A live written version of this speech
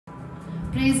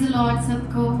Praise the Lord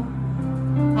सबको।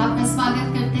 आपका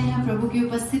स्वागत करते हैं प्रभु की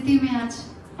उपस्थिति में आज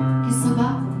की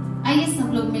सुबह। आइए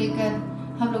सब लोग मिलकर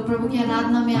हम लोग प्रभु की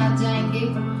आराधना में आज जाएंगे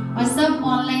और सब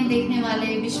ऑनलाइन देखने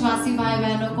वाले विश्वासी भाई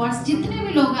बहनों को और जितने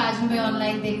भी लोग आज हमें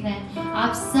ऑनलाइन देख रहे हैं,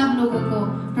 आप सब लोगों को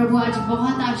प्रभु आज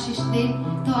बहुत आशीष दे।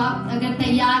 तो आप अगर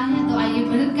तैयार हैं तो आइए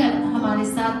मिलकर हमारे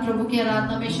साथ प्रभु की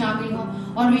आराधना में शामिल हो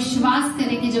और विश्वास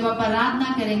करें कि जब आप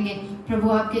आराधना करेंगे प्रभु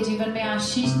आपके जीवन में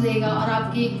आशीष देगा और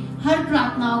आपकी हर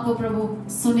प्रार्थनाओं को प्रभु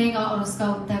सुनेगा और उसका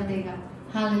उत्तर देगा।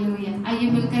 हालेलुया। आइए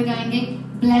मिलकर गाएंगे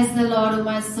bless the Lord oh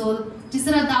my soul. जिस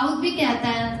तरह दाऊद भी कहता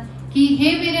है कि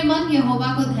हे मेरे मन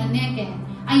यहोवा को धन्य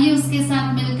कहें। आइए उसके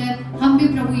साथ मिलकर हम भी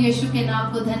प्रभु यीशु के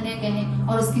नाम को धन्य कहें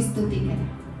और उसकी स्तुति करें।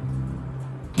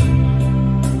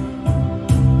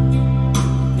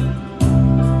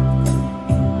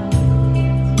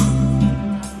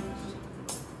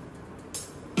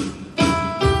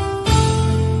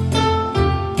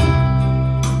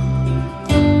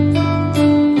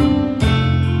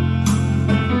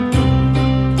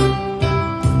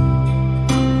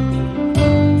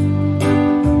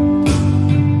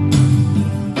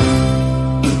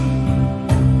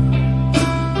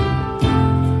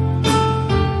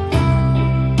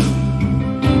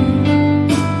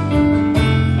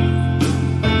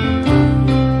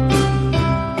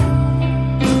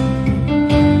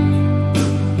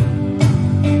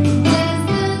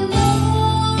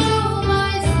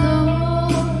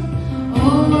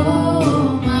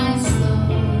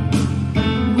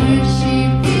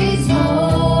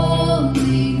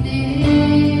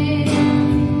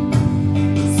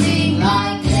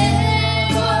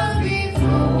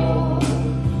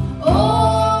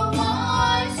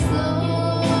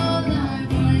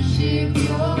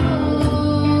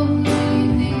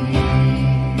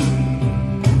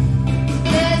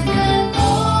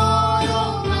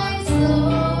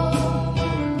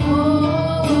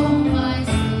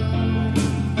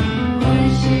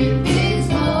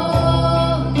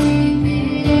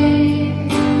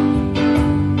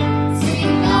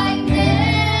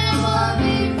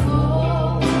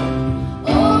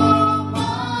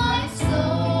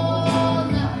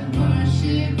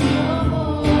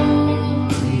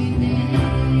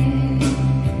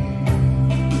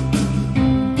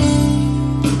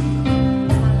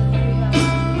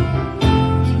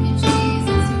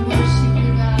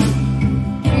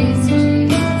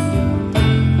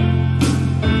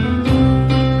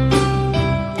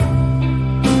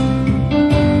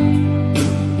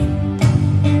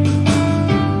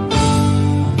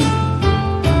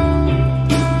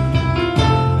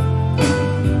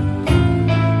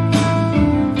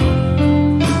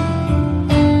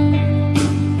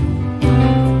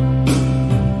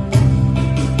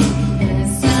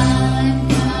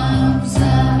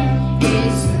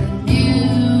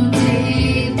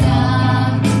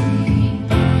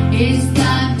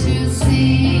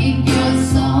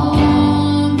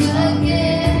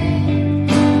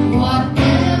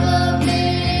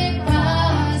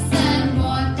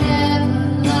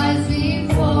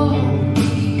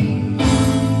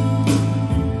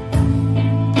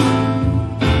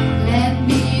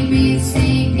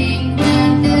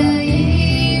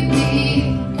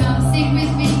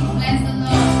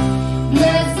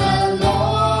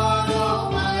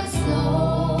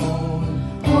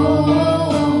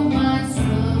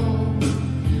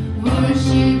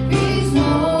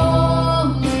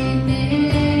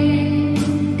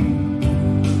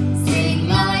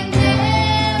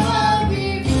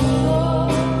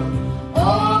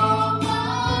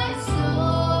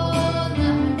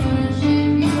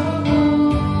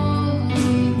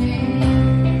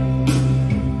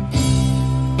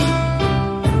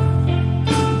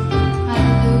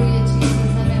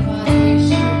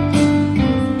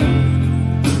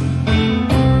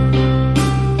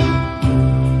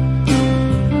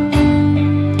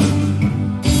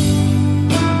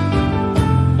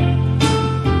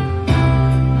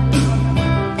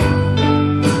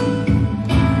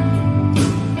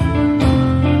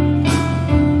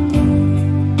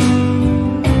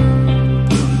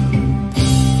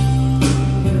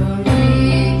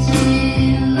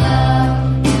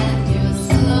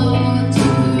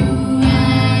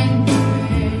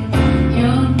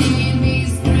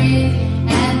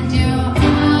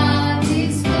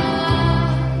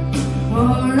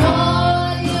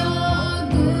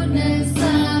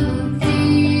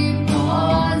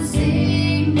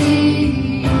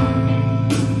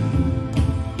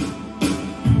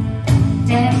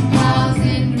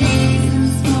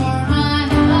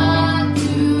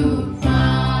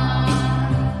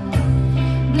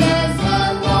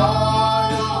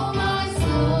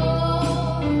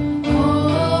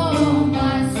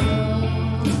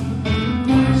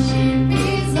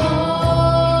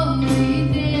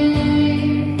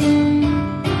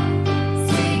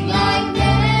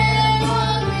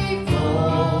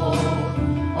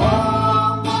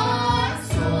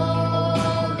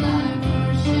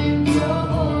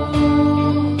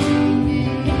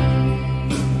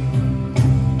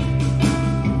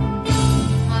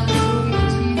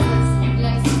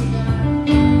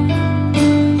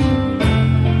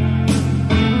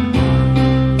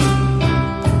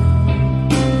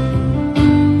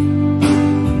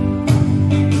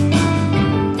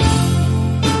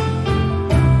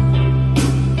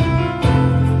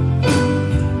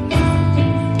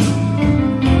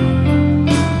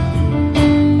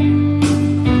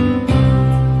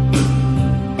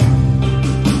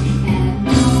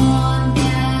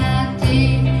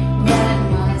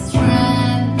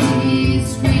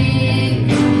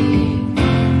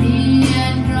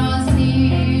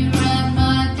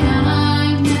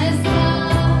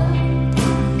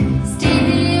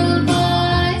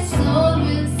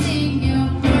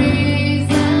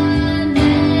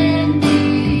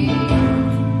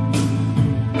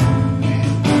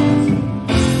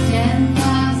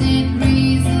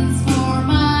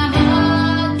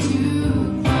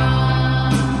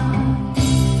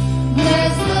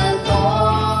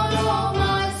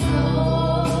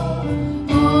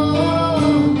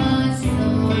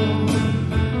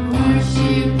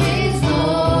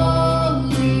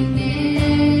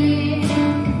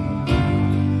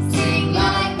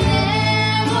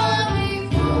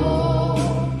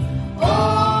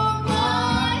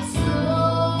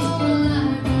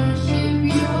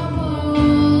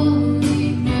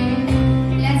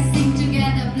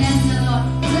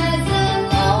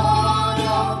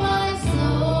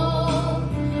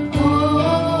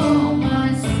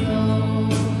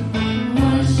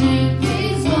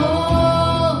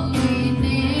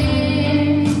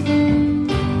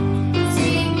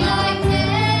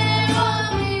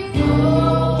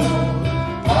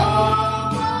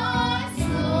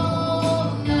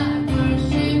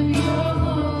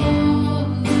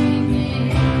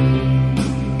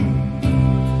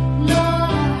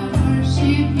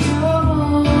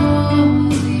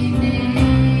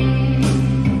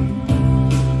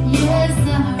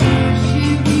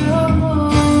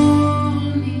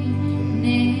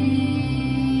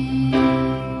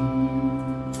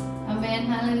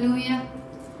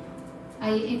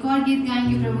 गीत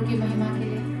गाएंगे प्रभु की महिमा के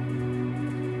लिए।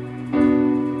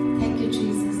 Thank you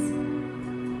Jesus.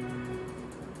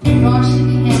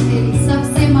 रोशनी है तेरी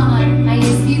सबसे महान। आइए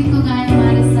इस गीत को गाएं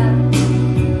हमारे साथ।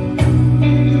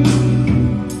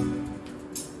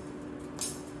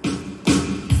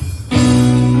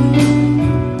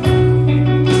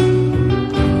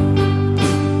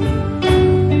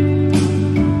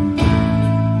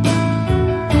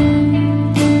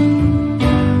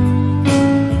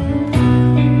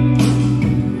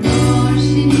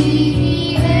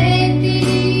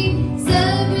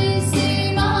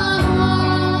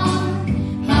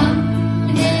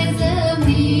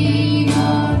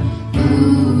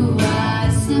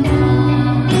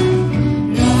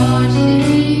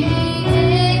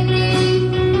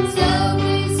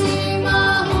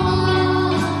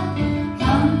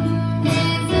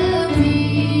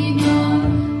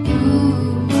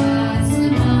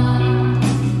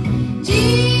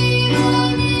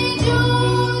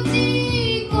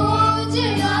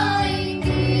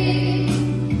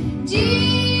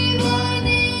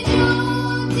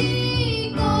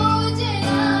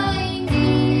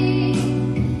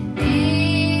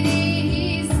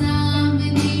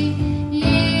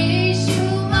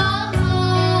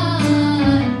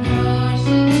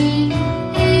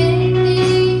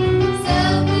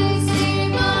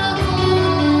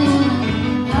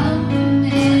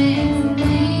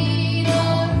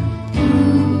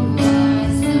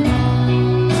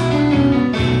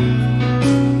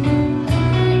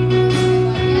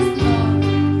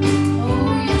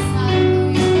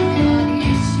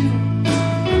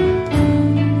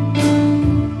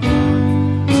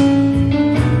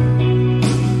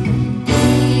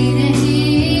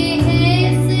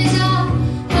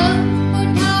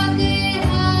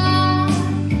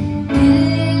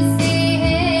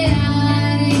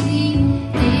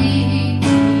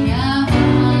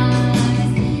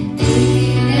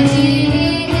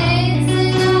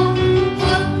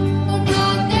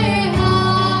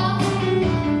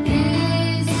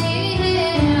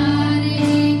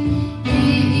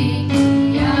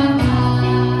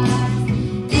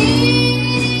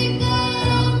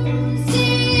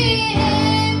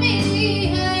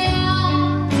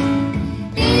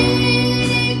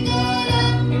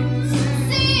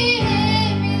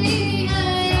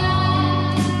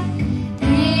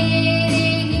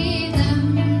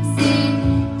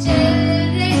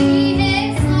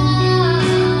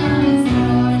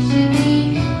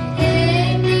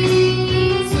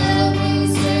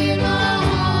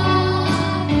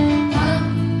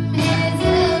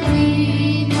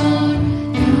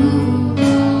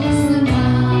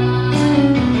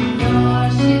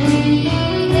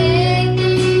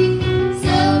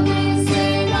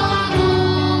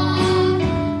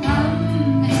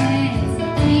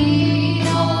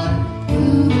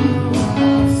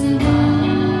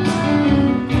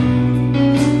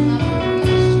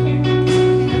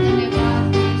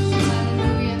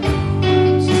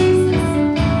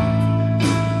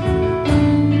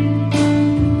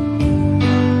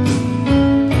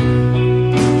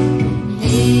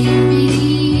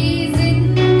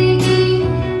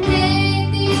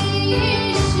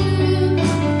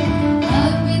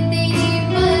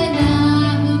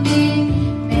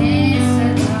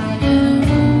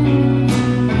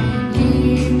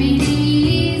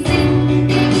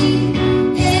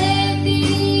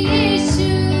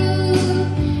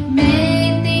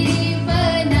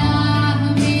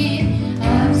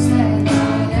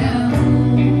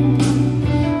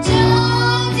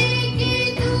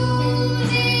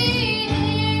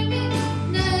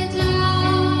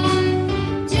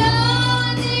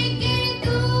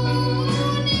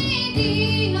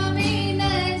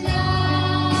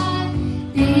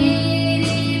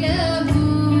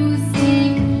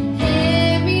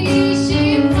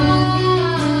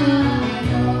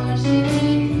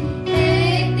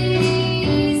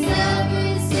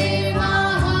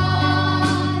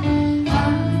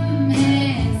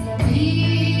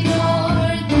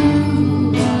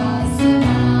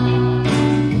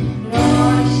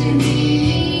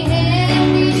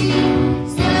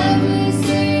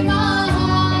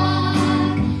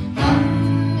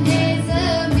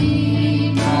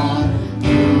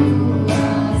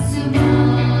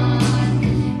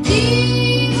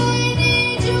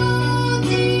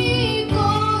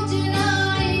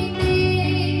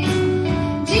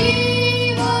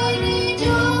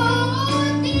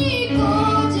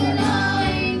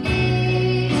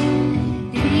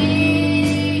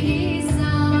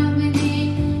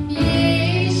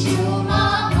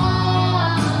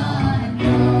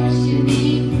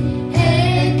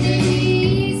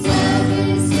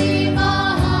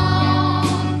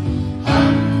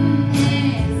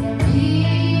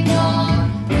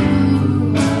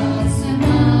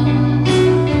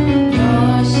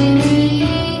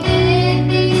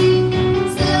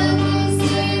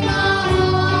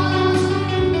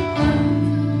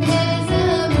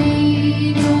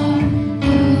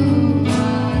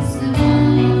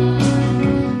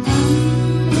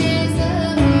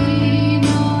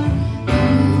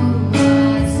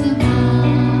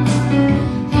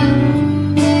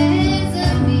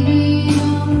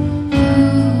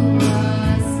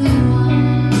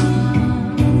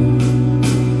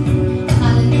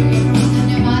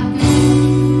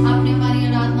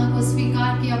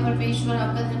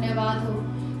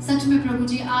 सच में प्रभु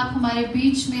जी आप हमारे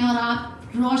बीच में, और आप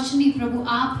रोशनी प्रभु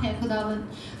आप है खुदावन।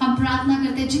 हम प्रार्थना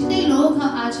करते हैं जितने लोग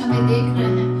आज हमें देख रहे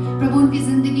हैं प्रभु, उनकी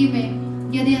जिंदगी में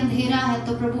यदि अंधेरा है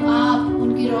तो प्रभु आप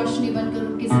उनकी रोशनी बनकर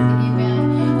उनकी जिंदगी में आए,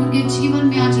 उनके जीवन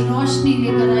में आज रोशनी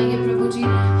लेकर आइए प्रभु जी।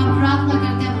 हम प्रार्थना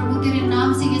करते हैं प्रभु तेरे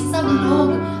नाम से ये सब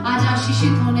लोग आज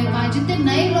आशीषित होने पाए। जितने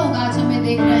नए लोग आज हमें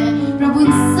देख रहे हैं प्रभु,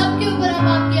 इन सब के ऊपर हम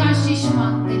आपकी आशीष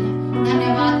मांगते हैं,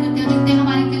 धन्यवाद करते हैं। जितने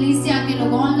हमारी कलीसिया के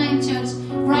लोग, ऑनलाइन चर्च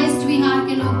क्राइस्ट विहार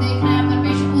के लोग देख रहे हैं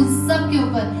परमेश्वर, उन सब के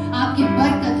ऊपर आपकी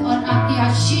बरकत और आपकी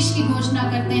आशीष की घोषणा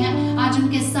करते हैं। आज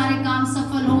उनके सारे काम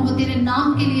सफल हो, वो तेरे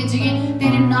नाम के लिए जिए,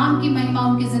 तेरे नाम की महिमा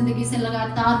उनकी जिंदगी से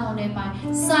लगातार होने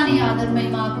पाए। सारी आदर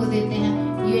महिमा आपको देते हैं,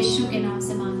 यीशु के नाम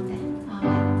से मांगते हैं।